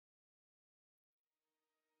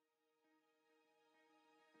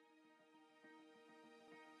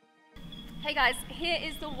Hey guys, here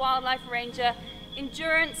is the Wildlife Ranger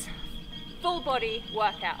Endurance full body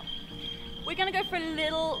workout. We're going to go for a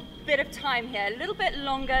little bit of time here, a little bit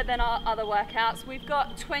longer than our other workouts. We've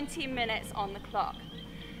got 20 minutes on the clock.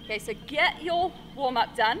 Okay, so get your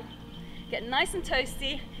warm-up done, get nice and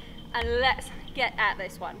toasty, and let's get at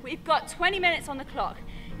this one. We've got 20 minutes on the clock.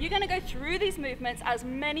 You're going to go through these movements as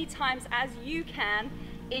many times as you can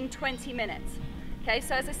in 20 minutes. Okay,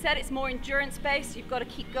 so as I said, it's more endurance-based. You've got to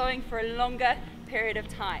keep going for a longer period of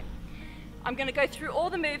time. I'm going to go through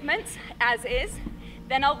all the movements as is,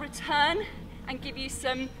 then I'll return and give you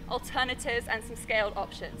some alternatives and some scaled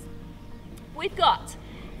options. We've got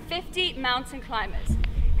 50 mountain climbers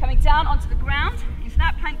coming down onto the ground into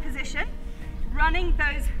that plank position, running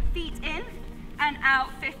those feet in and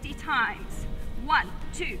out 50 times. 1,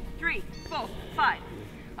 2, 3, 4, 5.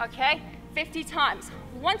 Okay, 50 times.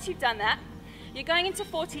 Once you've done that, you're going into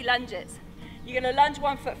 40 lunges. You're going to lunge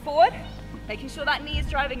 1 foot forward, making sure that knee is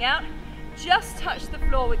driving out. Just touch the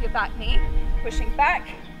floor with your back knee, pushing back,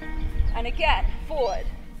 and again, forward.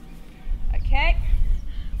 Okay?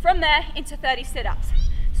 From there, into 30 sit-ups.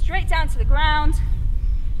 Straight down to the ground,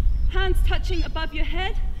 hands touching above your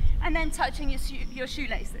head, and then touching your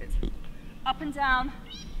shoelaces. Up and down,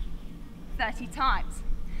 30 times.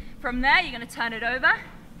 From there, you're going to turn it over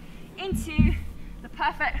into the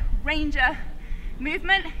perfect ranger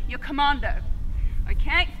movement, your commando.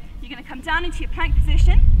 Okay, you're going to come down into your plank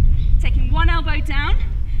position, taking one elbow down,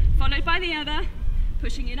 followed by the other,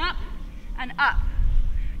 pushing it up and up.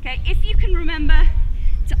 Okay, if you can remember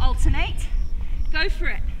to alternate, go for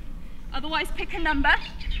it. Otherwise, pick a number,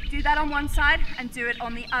 do that on one side and do it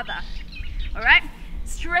on the other. All right,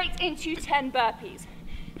 straight into 10 burpees,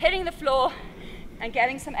 hitting the floor and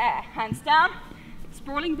getting some air. Hands down,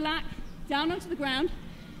 sprawling back, down onto the ground,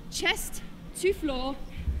 chest to floor,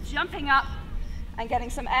 jumping up and getting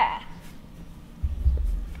some air.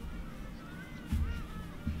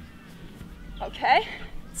 Okay,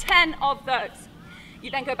 10 of those.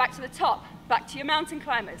 You then go back to the top, back to your mountain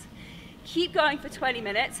climbers. Keep going for 20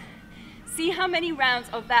 minutes. See how many rounds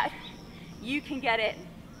of that you can get in.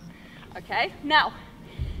 Okay, now,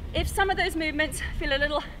 if some of those movements feel a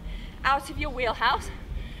little out of your wheelhouse,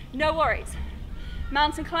 no worries.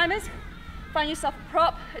 Mountain climbers, find yourself a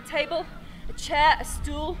prop, a table, a chair, a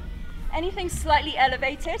stool, anything slightly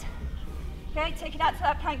elevated. Okay, take it out to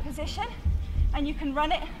that plank position and you can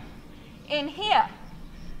run it in here.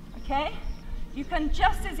 Okay, you can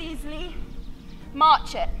just as easily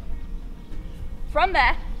march it. From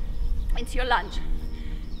there, into your lunge.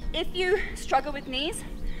 If you struggle with knees,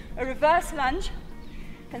 a reverse lunge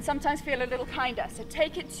can sometimes feel a little kinder, so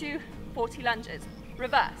take it to 40 lunges,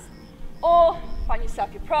 reverse. Or find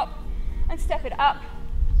yourself your prop and step it up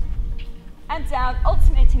and down,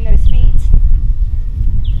 alternating those feet,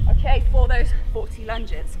 okay, for those 40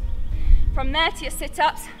 lunges. From there to your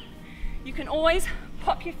sit-ups, you can always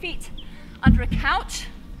pop your feet under a couch,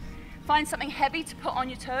 find something heavy to put on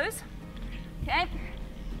your toes, okay,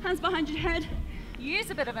 hands behind your head, use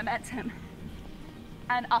a bit of momentum,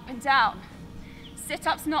 and up and down.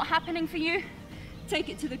 Sit-ups not happening for you, take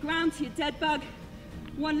it to the ground, to your dead bug,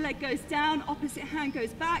 one leg goes down, opposite hand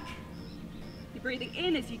goes back. You're breathing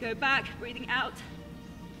in as you go back, breathing out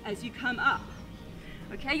as you come up.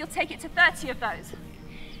 Okay, you'll take it to 30 of those.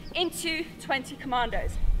 Into 20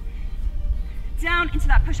 commandos. Down into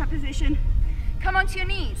that push-up position. Come onto your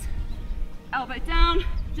knees. Elbow down,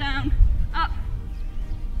 down, up.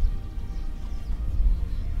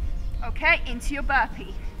 Okay, into your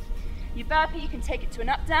burpee. Your burpee, you can take it to an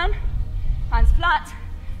up-down, hands flat,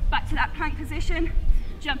 back to that plank position,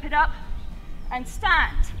 jump it up, and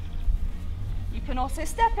stand. You can also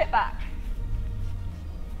step it back.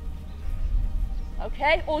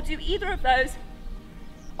 Okay, or do either of those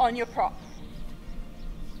on your prop.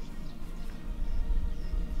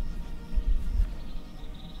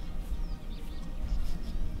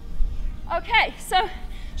 Okay, so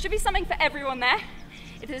should be something for everyone there.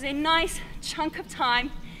 It is a nice chunk of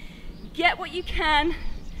time. Get what you can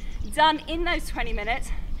done in those 20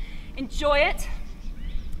 minutes. Enjoy it.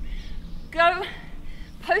 Go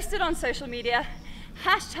post it on social media.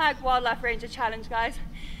 Hashtag Wildlife Ranger Challenge, guys.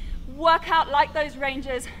 Work out like those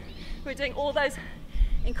rangers who are doing all those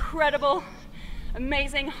incredible,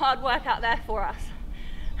 amazing hard work out there for us.